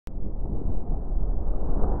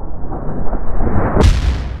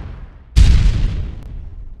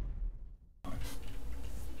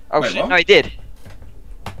Oh Wait, shit, what? no he did.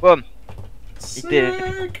 Boom. Sick. He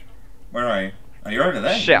did. Where are you? Oh, you're over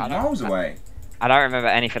there. Shit, You're I don't- miles away. I don't remember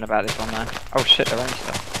anything about this one, man. Oh shit, the range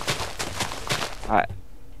stuff. Alright,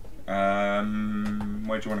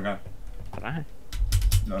 Where do you want to go? I don't know.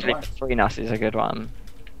 Not Actually, away. between us is a good one.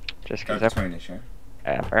 Just Go because between us, yeah?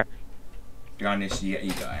 yeah, bro. Behind this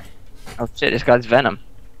Yeti guy. Oh shit, this guy's Venom.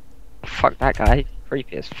 Fuck that guy, he's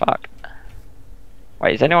creepy as fuck.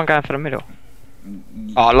 Wait, is anyone going for the middle?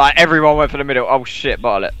 Oh, like everyone went for the middle. Oh shit,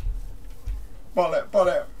 bottle it. Bottle it,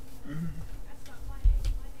 bottle it.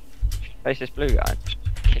 Face this blue guy. Just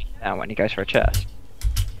kick him down when he goes for a chest.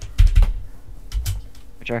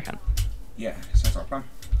 What do you reckon? Yeah, sounds like a plan.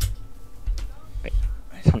 Wait.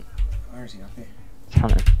 Where is he up here? It's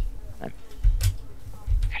hunting. No.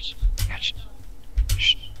 Catch. Catch.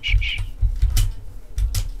 Shh, shh, shh.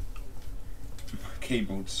 My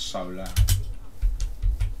keyboard's so loud.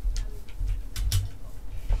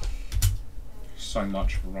 So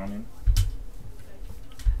much running.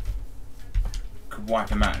 Could wipe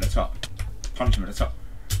him out at the top. Punch him at the top.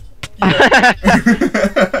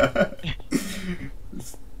 Yeah.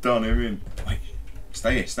 Stun him in. Wait.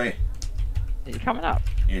 Stay here, stay here. Is he coming up?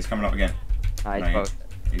 Yeah, he's coming up again. No, he's No, both.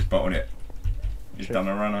 He's bottled it. He's Shit. done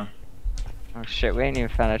a runner. Oh shit, we ain't even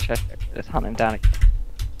found a chest. Let's hunt him down.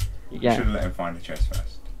 You Yeah. should have let him find the chest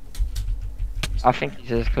first. I think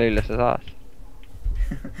he's as clueless as us.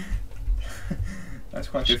 That's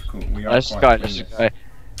quite difficult. We are Let's just quite go, let's just clueless. go.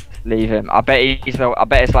 Leave him. I bet it's like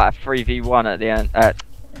a 3v1 at the end.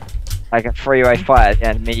 Like a three-way fight at the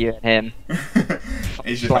end, me, you, and him.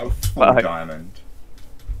 He's just like full Fuck. diamond.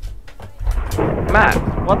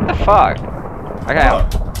 Man, what the fuck? Okay,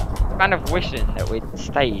 What? I'm kind of wishing that we'd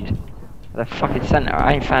stayed at the fucking centre.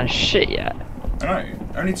 I ain't found shit yet. I know.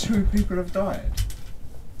 Only 2 people have died.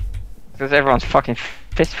 Because everyone's fucking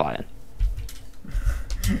fist fighting.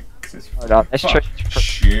 'Cause it's Hold up, let's fuck. try.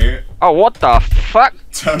 Shit. Oh, what the fuck?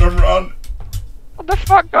 Turn and run. What the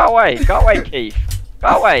fuck? Go away. Go away, Keith. Go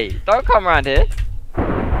away. Don't come around here.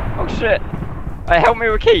 Oh shit. Hey, help me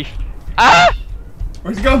with Keith. Ah!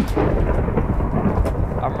 Where's he gone?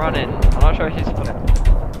 I'm running. I'm not sure if he's following.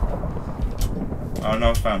 Oh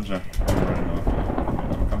no, I found you.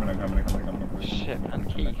 I'm coming, I'm coming. Shit, man, I'm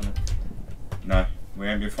Keith. coming. No, we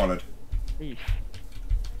ain't been followed. Keith.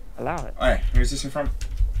 Allow it. Hey, who's this in front?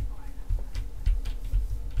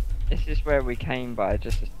 This is where we came by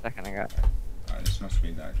just a second ago. Oh, this must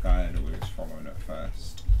be that guy that we was following at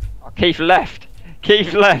first. Oh, Keith left.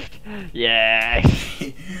 Keith left. Yes.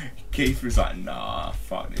 Keith was like, nah,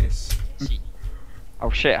 fuck this. Oh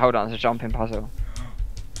shit, hold on, it's a jumping puzzle.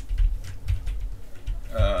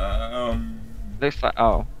 Looks like,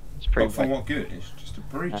 oh, it's pretty But for wet. what good? It's just a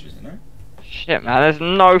bridge, isn't it? Shit, man, there's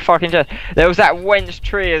no fucking chest. There was that wench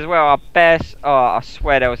tree as well. I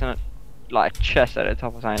swear there was like a chest at the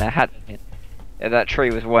top or something. There had to be. Yeah, that tree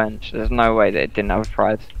was wench. There's no way that it didn't have a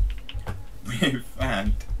prize. We ain't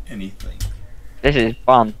found anything. This is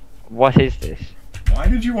fun. What is this? Why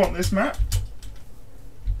did you want this map?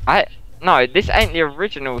 No, this ain't the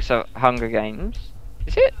original Hunger Games.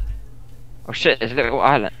 Is it? Oh shit, there's a little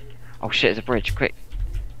island. Oh shit, there's a bridge, quick.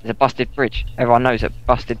 There's a busted bridge. Everyone knows that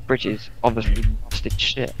busted bridges obviously busted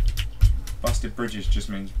shit. Busted bridges just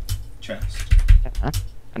means chest. Yeah, man.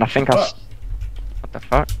 And I think What? what the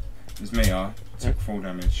fuck? It's me, I took full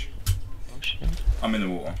damage. Oh shit. I'm in the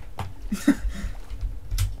water.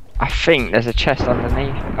 I think there's a chest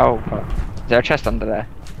underneath. Oh fuck. Is there a chest under there?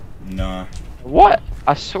 Nah. What?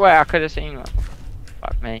 I swear I could have seen one.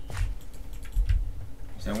 Fuck me.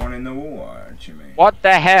 Is there one in the water, Jimmy? What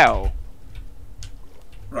the hell?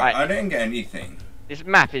 Right, Right. I didn't get anything. This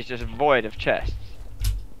map is just void of chests.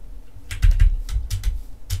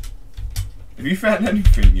 Have you found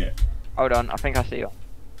anything yet? Hold on, I think I see one.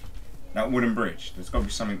 That wooden bridge. There's got to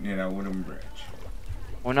be something near that wooden bridge.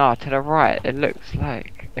 Well no, to the right, it looks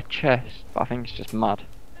like a chest, but I think it's just mud.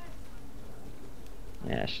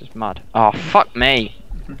 Yeah, it's just mud. Oh, fuck me.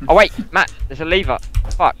 Oh wait, Matt, there's a lever.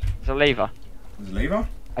 Fuck, there's a lever. There's a lever?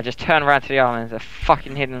 I just turned around to the island, there's a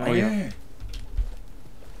fucking hidden Oh lever. yeah.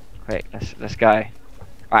 Quick, let's go.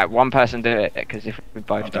 Alright, one person do it, because if we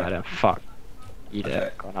both Okay. die then fuck. You do Okay.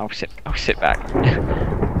 it. Go on, I'll sit back.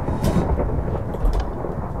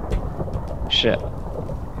 Shit.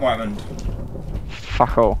 What happened?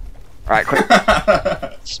 Fuck all. Right, quick.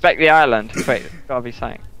 Inspect the island. Quick, there's gotta be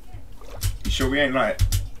something. You sure we ain't like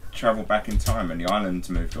travel back in time and the island's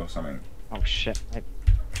moved or something? Oh shit. Maybe.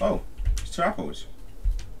 Oh, it's 2 apples.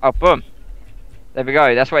 Oh, boom. There we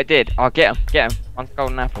go, that's what it did. Oh, get him. One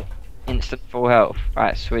golden apple. Instant full health.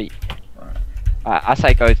 Right, sweet. Right. Right, I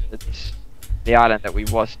say go to this The island that we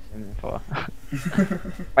was swimming for.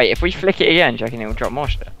 Wait, if we flick it again, do you reckon it will drop more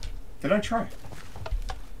shit? Did I try?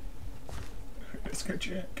 Let's go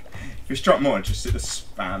check. If it's dropped more, just sit there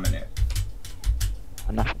spamming it.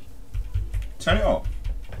 Enough. Turn it off.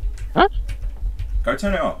 Huh? Go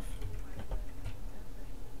turn it off.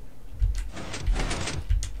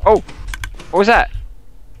 Oh! What was that?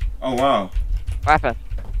 Oh wow. What happened?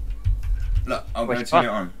 Look, I'll go Where's turn the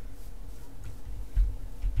it on.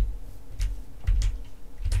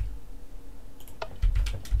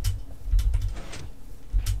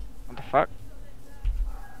 What the fuck?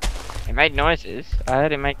 It made noises. I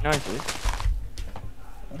heard it make noises.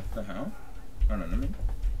 What the hell? Hold on, let me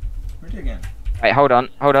read it again. Wait, hold on,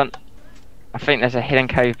 hold on. I think there's a hidden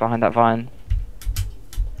cave behind that vine.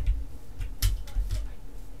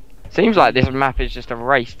 Seems like this map is just a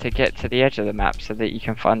race to get to the edge of the map so that you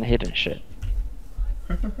can find the hidden shit.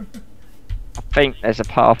 I think there's a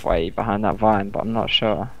pathway behind that vine, but I'm not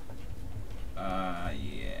sure. Yeah.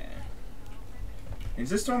 Is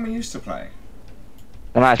this the one we used to play?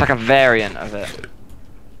 No, it's like a variant of it.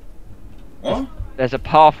 What? There's a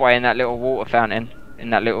pathway in that little water fountain. In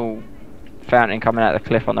that little fountain coming out of the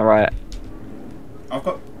cliff on the right. I've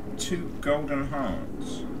got 2 golden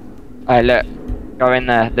hearts. Hey, look. Go in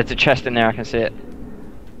there. There's a chest in there, I can see it.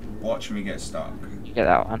 Watch me get stuck. You get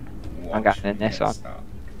that one. I'm Watch going in me this get one. stuck.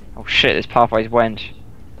 Oh shit, this pathway's wench.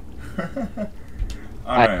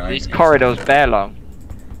 I know, These corridors bare long.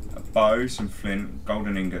 A bow, some flint,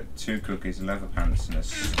 golden ingot, 2 cookies, leather pants, and a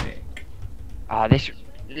stick. Ah, this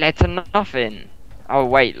led to nothing. Oh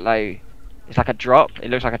wait, low. It's like a drop.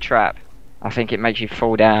 It looks like a trap. I think it makes you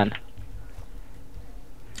fall down.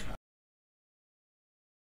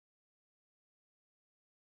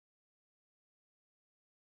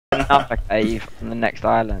 Another cave on the next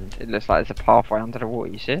island. It looks like there's a pathway under the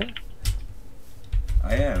water. You see it?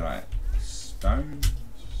 Oh yeah, like stones,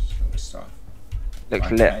 sort of stuff.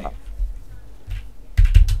 Looks Like lit. cave.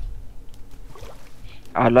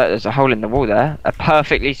 Oh look, there's a hole in the wall there. A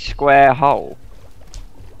perfectly square hole.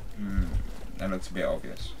 That looks a bit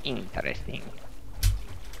obvious. Interesting.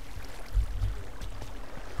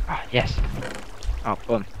 Ah, yes. Oh,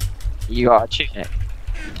 boom. You got a tunic.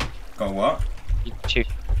 Got what? You got a tunic.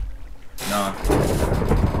 No.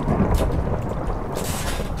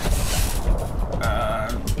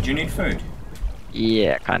 Do you need food?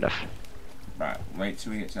 Yeah, kind of. Right, wait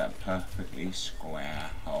till we get to that perfectly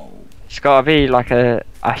square hole. It's gotta be like a,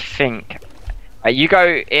 I think. You go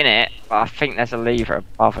in it, but I think there's a lever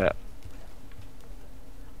above it.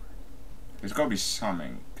 There's gotta be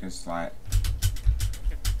something, because like...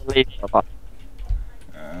 Lever above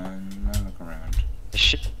no, look around. the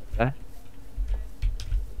shit there.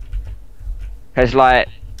 Because like,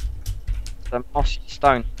 the mossy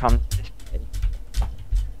stone comes this way.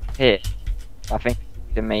 Here. I think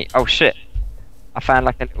it's to me. Oh shit. I found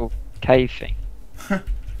like a little cave thing. Oh,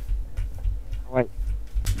 wait.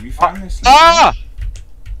 Have you found this? Ah!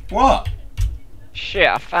 What? Shit,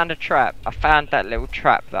 I found a trap. I found that little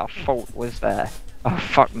trap that I thought was there. Oh,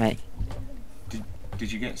 fuck me.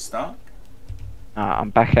 Did you get stuck? I'm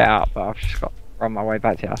back out, but I've just got to run my way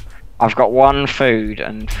back to you. I've got 1 food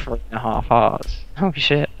and 3.5 hearts. Oh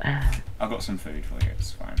shit. I got some food for you,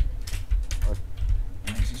 it's fine.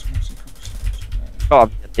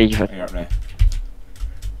 Gotta be a lever. You're up there.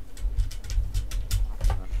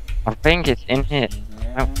 I think it's in here.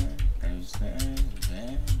 Oh. Goes there.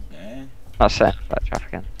 Not saying about traffic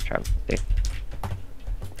again.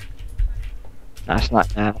 No, it's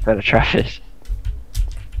not now. Where the trap is.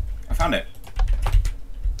 I found it.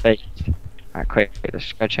 Hey. Alright, quick,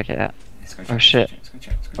 let's go check it out. Let's go Oh shit. Let's go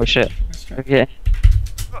check. Oh shit. Let's check. Look at it.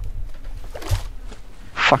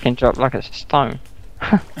 Fucking dropped like a stone.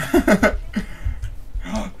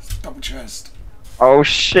 Double chest. Oh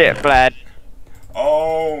shit, Vlad.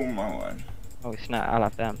 Oh my word. Oh snap, I'll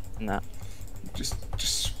have them. No. Just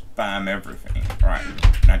spam everything. Right.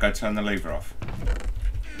 Now go turn the lever off.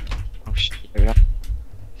 Oh shit. Here we go.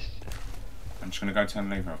 I'm just gonna go turn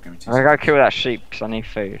the lever off. Give me 2 I'm gonna seconds. go kill that sheep because I need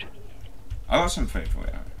food. I got some food for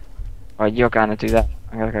you. Oh, you're gonna do that.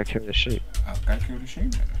 I'm gonna go kill the sheep. I'll go kill the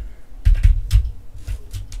sheep then.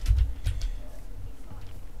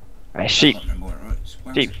 Hey, sheep. I can't remember where it was.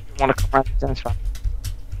 Where Sheep, was you wanna come around the dance fan?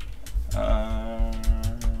 it?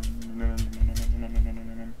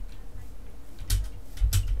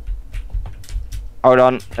 Hold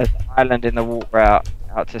on, there's an island in the water out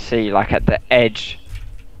to sea, like at the edge.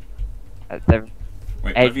 At the Wait,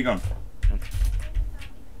 where edge. have you gone?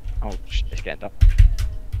 Oh shit, it's getting dark.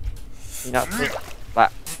 You know,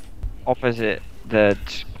 like opposite the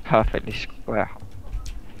perfectly square.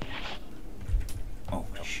 Oh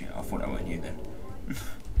shit. shit, I thought that weren't you then.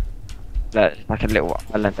 Look, it's like a little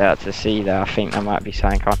island out to sea there. I think there might be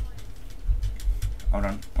something on. Hold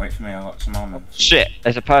on, wait for me, I got some armor. Shit,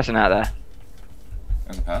 there's a person out there.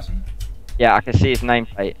 There's a person? Yeah, I can see his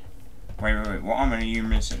nameplate. Wait, what armor are you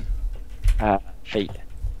missing? Feet.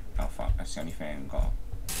 Oh fuck, that's the only thing I've got.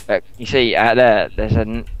 Look, you see out there,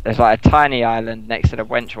 there's like a tiny island next to the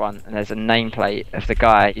wench one, and there's a nameplate of the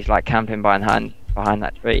guy. He's like camping behind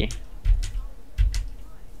that tree.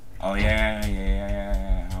 Oh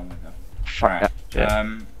yeah. Oh my god. Fuck that shit.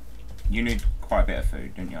 You need quite a bit of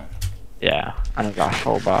food, don't you? Yeah, and I've got a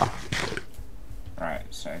full bar. Right,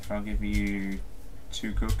 so if I'll give you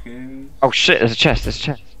 2 cookies. Oh shit, there's a chest, Be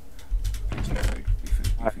food.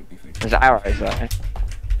 There's arrows there.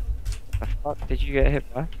 The fuck did you get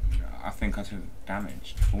hit by? I think I took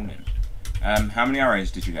damage falling. How many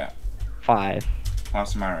arrows did you get? 5.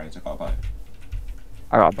 Pass some arrows, I got a bow.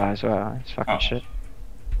 I got a bow as well, it's fucking shit.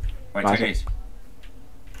 Wait, Nice. take these.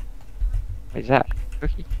 What is that?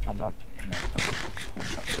 Cookie? I'm not.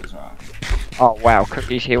 As well. Oh wow,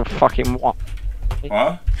 cookies heal fucking 1.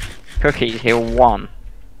 What? Cookies heal 1.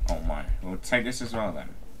 Oh my. Well, take this as well then.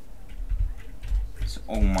 It's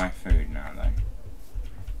all my food now though.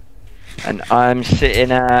 And I'm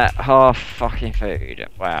sitting at half fucking food.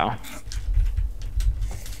 Wow.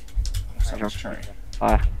 What's up this tree?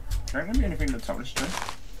 There Don't be anything that's up this tree.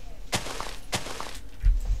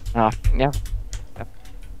 yeah.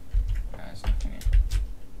 There's nothing here.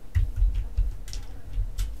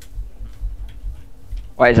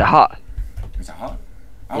 Wait, is it hot? Is it hot?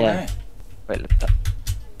 Oh Yeah. there. Wait, look at that.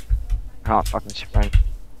 I can't fucking sprint.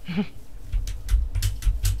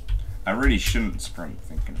 I really shouldn't sprint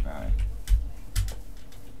thinking about it.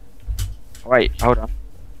 Wait, hold on.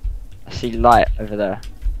 I see light over there.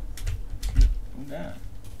 Oh there.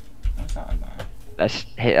 What's that about? Let's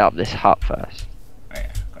hit up this hut first. Oh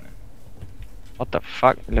yeah, got it. What the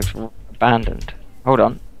fuck? It looks abandoned. Hold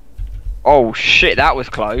on. Oh shit, that was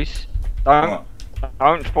close.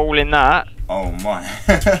 Don't fall in that. Oh my.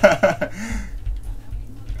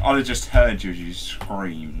 I'd have just heard you as you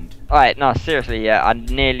screamed. Alright, no, seriously, yeah, I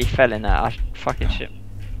nearly fell in that. I fucking shit.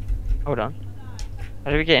 Hold on.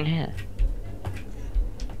 How do we get in here?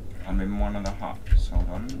 I'm in one of the huts. Hold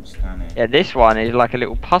on, it's down here. Yeah, this one is like a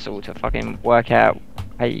little puzzle to fucking work out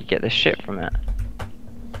how you get the shit from it. I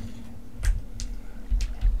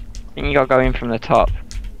think you gotta go in from the top.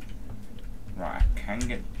 Right, I can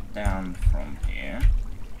get down from here.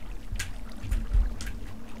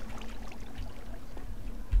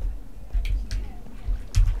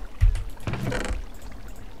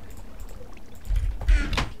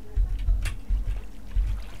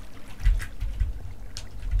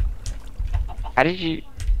 How did you...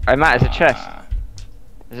 Oh Matt, there's a chest.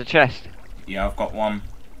 There's a chest. Yeah, I've got one.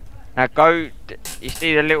 Now go... You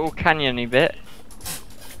see the little canyony bit?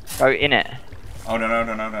 Go in it. Hold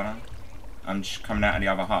on. I'm just coming out of the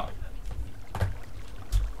other hut.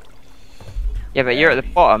 Yeah, but you're at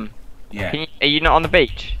the bottom. Yeah. Are you not on the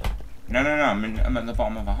beach? No, I'm at the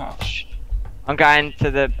bottom of a hut. I'm going to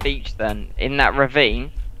the beach then. In that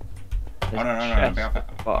ravine. Oh no,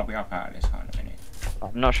 I'll be up out of this hut in a minute.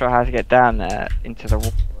 I'm not sure how to get down there into the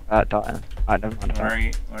water without dying. I don't mind.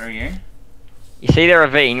 Where are you? You see the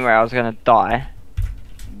ravine where I was gonna die?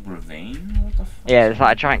 Ravine? What the fuck? Yeah, there's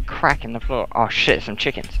like a giant crack in the floor. Oh shit, some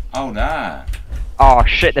chickens. Oh, there. Oh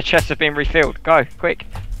shit, the chests have been refilled. Go, quick.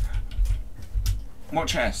 What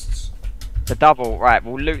chests? The double, right,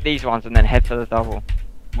 we'll loot these ones and then head for the double.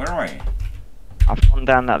 Where are you? I've gone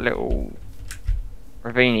down that little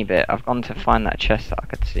ravine bit. I've gone to find that chest that I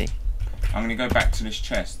could see. I'm gonna go back to this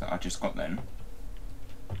chest that I just got then.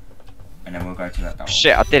 And then we'll go to that double.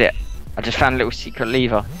 Shit, I did it. I just found a little secret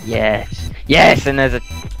lever. Yes. Yes, and there's a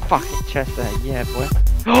fucking chest there. Yeah, boy.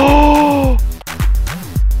 Oh!